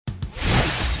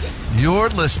You're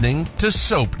listening to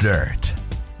Soap Dirt,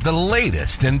 the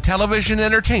latest in television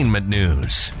entertainment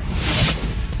news.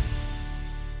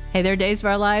 Hey there, Days of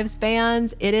Our Lives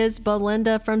fans. It is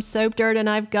Belinda from Soap Dirt, and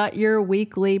I've got your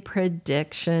weekly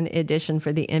prediction edition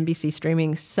for the NBC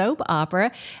streaming soap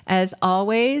opera. As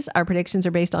always, our predictions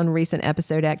are based on recent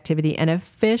episode activity and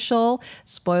official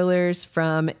spoilers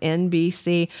from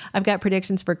NBC. I've got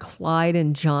predictions for Clyde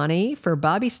and Johnny, for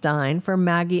Bobby Stein, for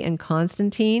Maggie and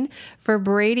Konstantin, for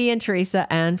Brady and Theresa,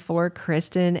 and for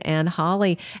Kristen and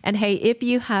Holly. And hey, if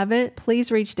you haven't, please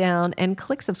reach down and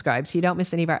click subscribe so you don't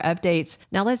miss any of our updates.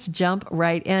 Now let's jump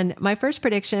right in. My first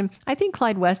prediction, I think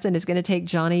Clyde Weston is going to take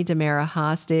Johnny DiMera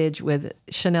hostage with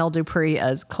Chanel Dupree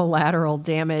as collateral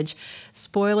damage.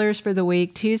 Spoilers for the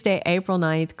week, Tuesday, April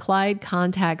 9th, Clyde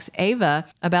contacts Ava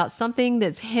about something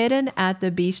that's hidden at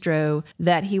the bistro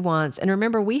that he wants. And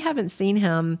remember, we haven't seen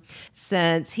him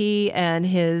since he and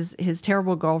his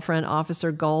terrible girlfriend,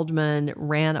 Officer Goldman,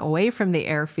 ran away from the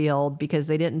airfield because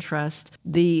they didn't trust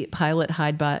the pilot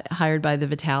hired by the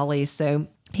Vitalis. So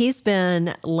he's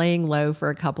been laying low for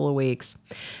a couple of weeks.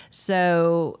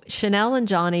 So Chanel and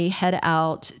Johnny head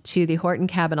out to the Horton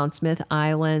cabin on Smith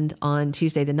Island on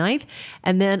Tuesday the 9th.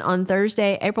 And then on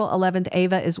Thursday, April 11th,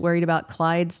 Ava is worried about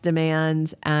Clyde's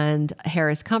demands and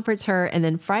Harris comforts her. And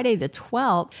then Friday the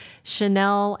 12th,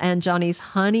 Chanel and Johnny's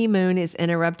honeymoon is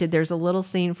interrupted. There's a little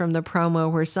scene from the promo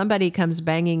where somebody comes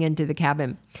banging into the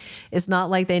cabin. It's not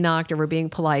like they knocked or were being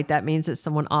polite. That means it's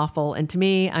someone awful. And to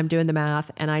me, I'm doing the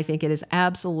math, and I think it is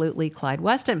absolutely Clyde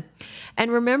Weston.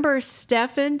 And remember,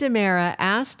 Stephen DiMera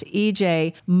asked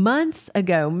EJ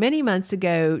many months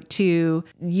ago, to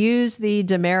use the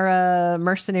DiMera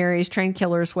mercenaries, train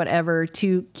killers, whatever,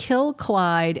 to kill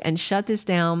Clyde and shut this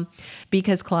down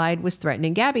because Clyde was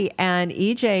threatening Gabby. And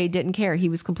EJ didn't care. He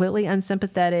was completely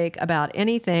unsympathetic about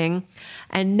anything.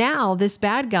 And now this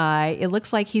bad guy, it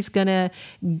looks like he's going to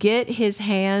get his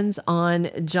hands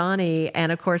on Johnny.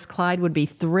 And of course, Clyde would be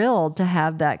thrilled to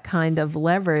have that kind of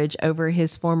leverage over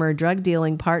his former drug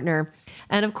dealing partner.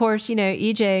 And of course,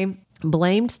 EJ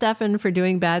blamed Stefan for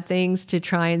doing bad things to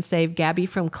try and save Gabby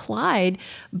from Clyde.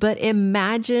 But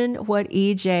imagine what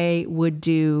EJ would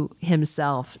do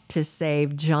himself to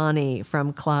save Johnny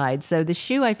from Clyde. So the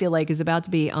shoe, I feel like, is about to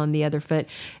be on the other foot,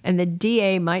 and the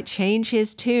DA might change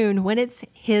his tune when it's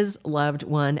his loved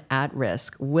one at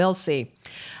risk. We'll see.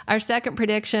 Our second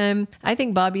prediction, I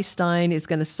think Bobby Stein is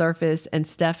going to surface and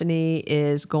Stephanie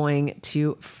is going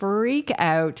to freak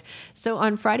out. So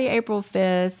on Friday, April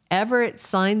 5th, Everett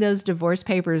signed those divorce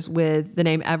papers with the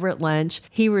name Everett Lynch.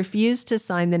 He refused to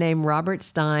sign the name Robert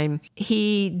Stein.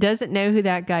 He doesn't know who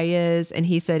that guy is, and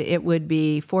he said it would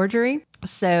be forgery.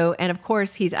 So, and of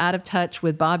course, he's out of touch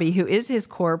with Bobby, who is his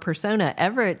core persona.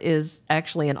 Everett is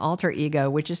actually an alter ego,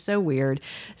 which is so weird.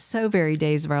 So very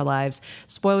Days of Our Lives.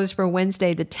 Spoilers for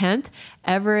Wednesday the 10th.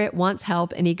 Everett wants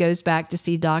help, and he goes back to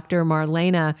see Dr.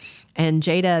 Marlena. And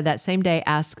Jada that same day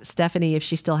asks Stephanie if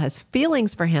she still has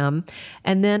feelings for him.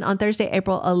 And then on Thursday,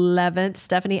 April 11th,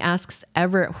 Stephanie asks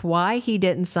Everett why he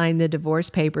didn't sign the divorce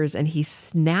papers, and he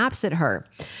snaps at her.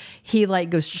 He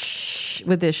goes shh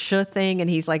with this shh thing, and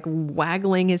he's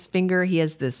waggling his finger. He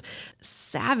has this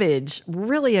savage,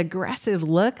 really aggressive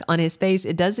look on his face.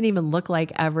 It doesn't even look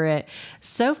like Everett.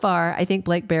 So far, I think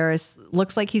Blake Berris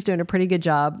looks like he's doing a pretty good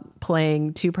job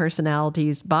playing two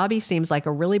personalities. Bobby seems like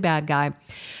a really bad guy.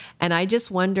 And I just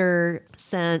wonder,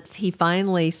 since he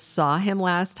finally saw him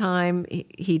last time,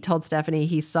 he told Stephanie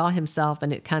he saw himself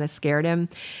and it kind of scared him.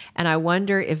 And I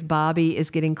wonder if Bobby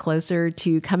is getting closer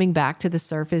to coming back to the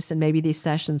surface, and maybe these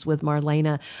sessions with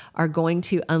Marlena are going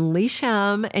to unleash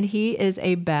him, and he is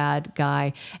a bad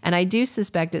guy. And I do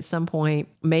suspect at some point,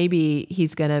 maybe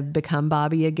he's going to become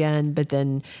Bobby again, but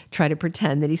then try to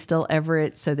pretend that he's still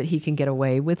Everett so that he can get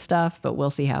away with stuff. But we'll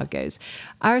see how it goes.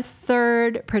 Our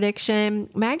third prediction,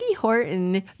 Maggie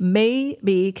Horton may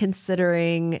be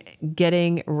considering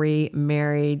getting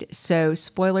remarried. So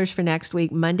spoilers for next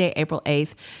week, Monday, April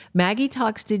 8th. Maggie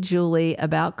talks to Julie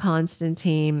about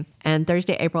Konstantin, and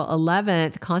Thursday, April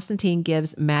 11th, Konstantin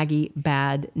gives Maggie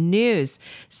bad news.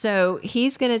 So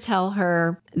he's going to tell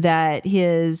her that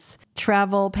his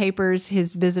travel papers,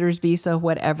 his visitor's visa,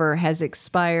 whatever, has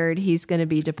expired. He's going to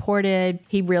be deported.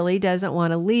 He really doesn't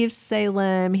want to leave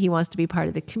Salem. He wants to be part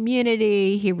of the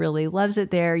community. He really loves it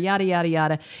there, yada, yada,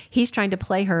 yada. He's trying to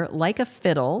play her like a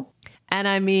fiddle. And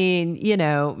I mean,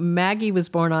 Maggie was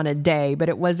born on a day, but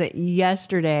it wasn't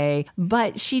yesterday.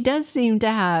 But she does seem to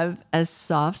have a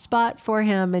soft spot for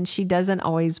him, and she doesn't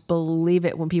always believe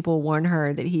it when people warn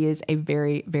her that he is a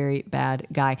very, very bad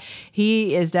guy.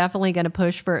 He is definitely going to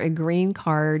push for a green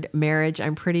card marriage,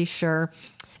 I'm pretty sure.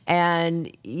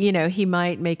 And, he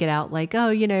might make it out like,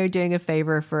 oh, doing a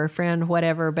favor for a friend,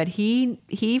 whatever. But he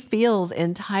feels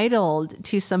entitled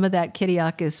to some of that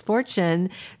Kiriakis fortune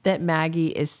that Maggie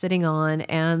is sitting on.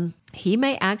 And he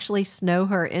may actually snow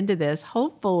her into this.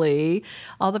 Hopefully,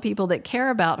 all the people that care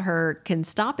about her can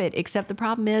stop it, except the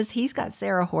problem is he's got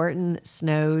Sarah Horton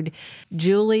snowed.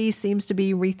 Julie seems to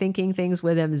be rethinking things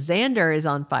with him. Xander is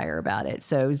on fire about it.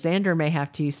 So Xander may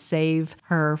have to save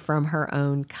her from her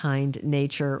own kind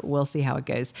nature. We'll see how it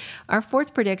goes. Our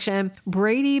fourth prediction,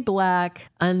 Brady Black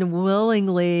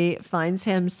unwillingly finds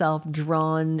himself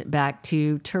drawn back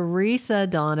to Theresa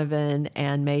Donovan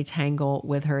and may tangle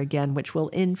with her again, which will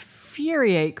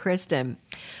infuriate Kristen.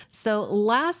 So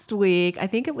last week, I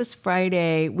think it was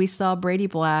Friday, we saw Brady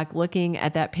Black looking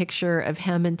at that picture of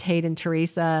him and Tate and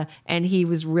Theresa, and he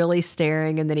was really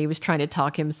staring, and then he was trying to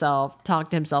talk to himself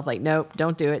like, nope,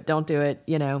 don't do it,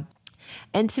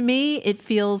 And to me, it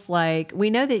feels like we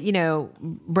know that,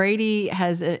 Brady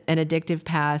has an addictive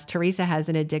past. Theresa has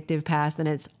an addictive past. And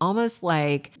it's almost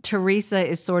like Theresa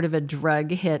is sort of a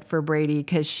drug hit for Brady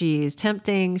because she's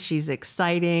tempting, she's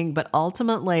exciting, but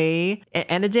ultimately,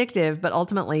 and addictive, but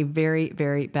ultimately very,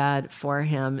 very bad for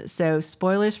him. So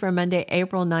spoilers for Monday,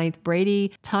 April 9th,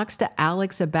 Brady talks to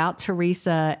Alex about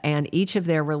Theresa and each of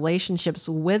their relationships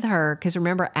with her. Because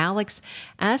remember, Alex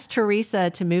asked Theresa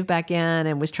to move back in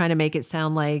and was trying to make it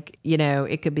sound like,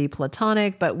 it could be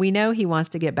platonic, but we know he wants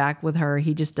to get back with her.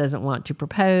 He just doesn't want to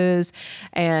propose.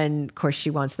 And of course, she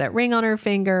wants that ring on her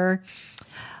finger.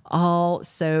 All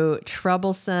so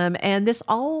troublesome. And this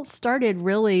all started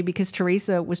really because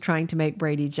Theresa was trying to make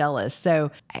Brady jealous.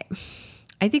 So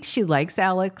I think she likes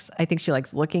Alex. I think she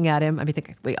likes looking at him. I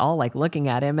think we all like looking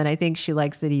at him. And I think she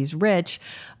likes that he's rich.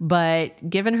 But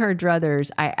given her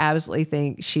druthers, I absolutely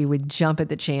think she would jump at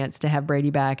the chance to have Brady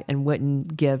back and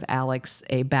wouldn't give Alex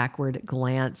a backward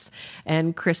glance.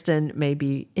 And Kristen may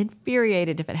be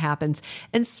infuriated if it happens.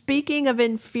 And speaking of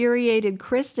infuriated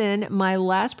Kristen, my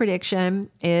last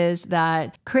prediction is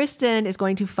that Kristen is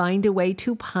going to find a way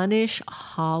to punish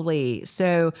Holly.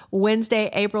 So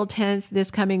Wednesday, April 10th, this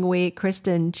coming week,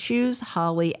 Kristen chews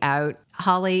Holly out.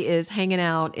 Holly is hanging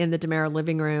out in the DiMera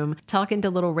living room, talking to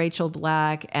little Rachel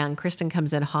Black, and Kristen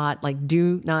comes in hot, like,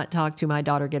 do not talk to my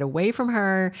daughter, get away from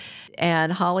her.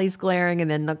 And Holly's glaring,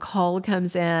 and then Nicole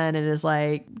comes in and is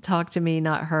like, talk to me,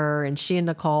 not her. And she and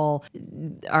Nicole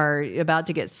are about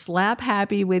to get slap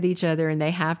happy with each other, and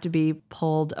they have to be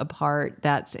pulled apart.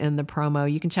 That's in the promo.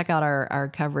 You can check out our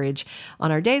coverage on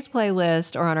our Days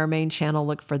playlist or on our main channel.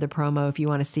 Look for the promo if you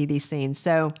want to see these scenes.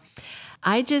 So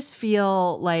I just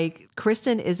feel like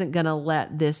Kristen isn't going to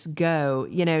let this go.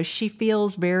 She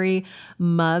feels very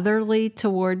motherly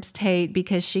towards Tate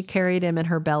because she carried him in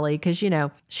her belly because,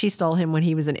 she stole him when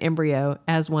he was an embryo,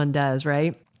 as one does,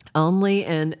 right? Only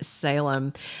in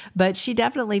Salem. But she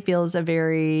definitely feels a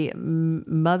very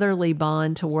motherly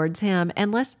bond towards him.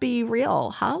 And let's be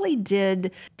real, Holly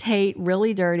did Tate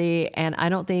really dirty, and I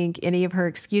don't think any of her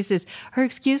excuse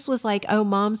was like, oh,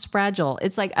 mom's fragile.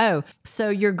 It's like, oh, so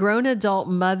your grown adult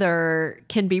mother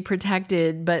can be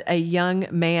protected, but a young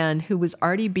man who was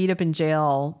already beat up in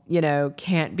jail,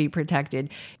 can't be protected.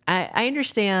 I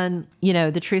understand,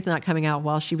 the truth not coming out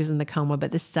while she was in the coma,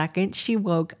 but the second she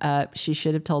woke up, she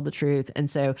should have told the truth. And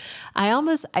so I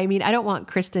don't want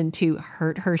Kristen to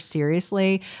hurt her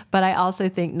seriously, but I also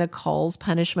think Nicole's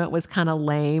punishment was kind of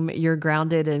lame. You're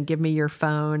grounded and give me your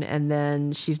phone. And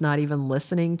then she's not even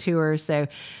listening to her. So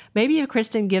maybe if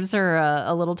Kristen gives her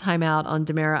a little timeout on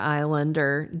DiMera Island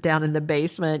or down in the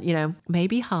basement,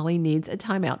 maybe Holly needs a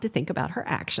timeout to think about her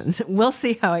actions. We'll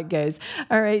see how it goes.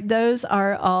 All right. Those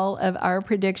are all of our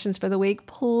predictions for the week.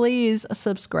 Please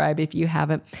subscribe if you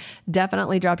haven't.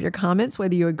 Definitely drop your comments,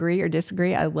 whether you agree or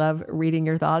disagree. I love reading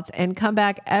your thoughts, and come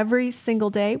back every single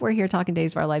day. We're here talking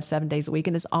Days of Our Life 7 days a week.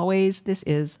 And as always, this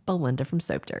is Belinda from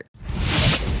Soap Dirt.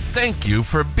 Thank you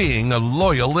for being a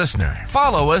loyal listener.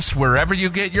 Follow us wherever you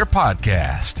get your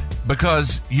podcast,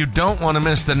 because you don't want to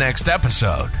miss the next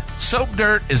episode. Soap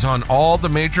Dirt is on all the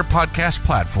major podcast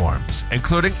platforms,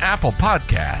 including Apple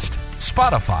Podcast,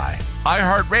 Spotify,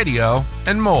 iHeartRadio,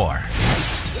 and more.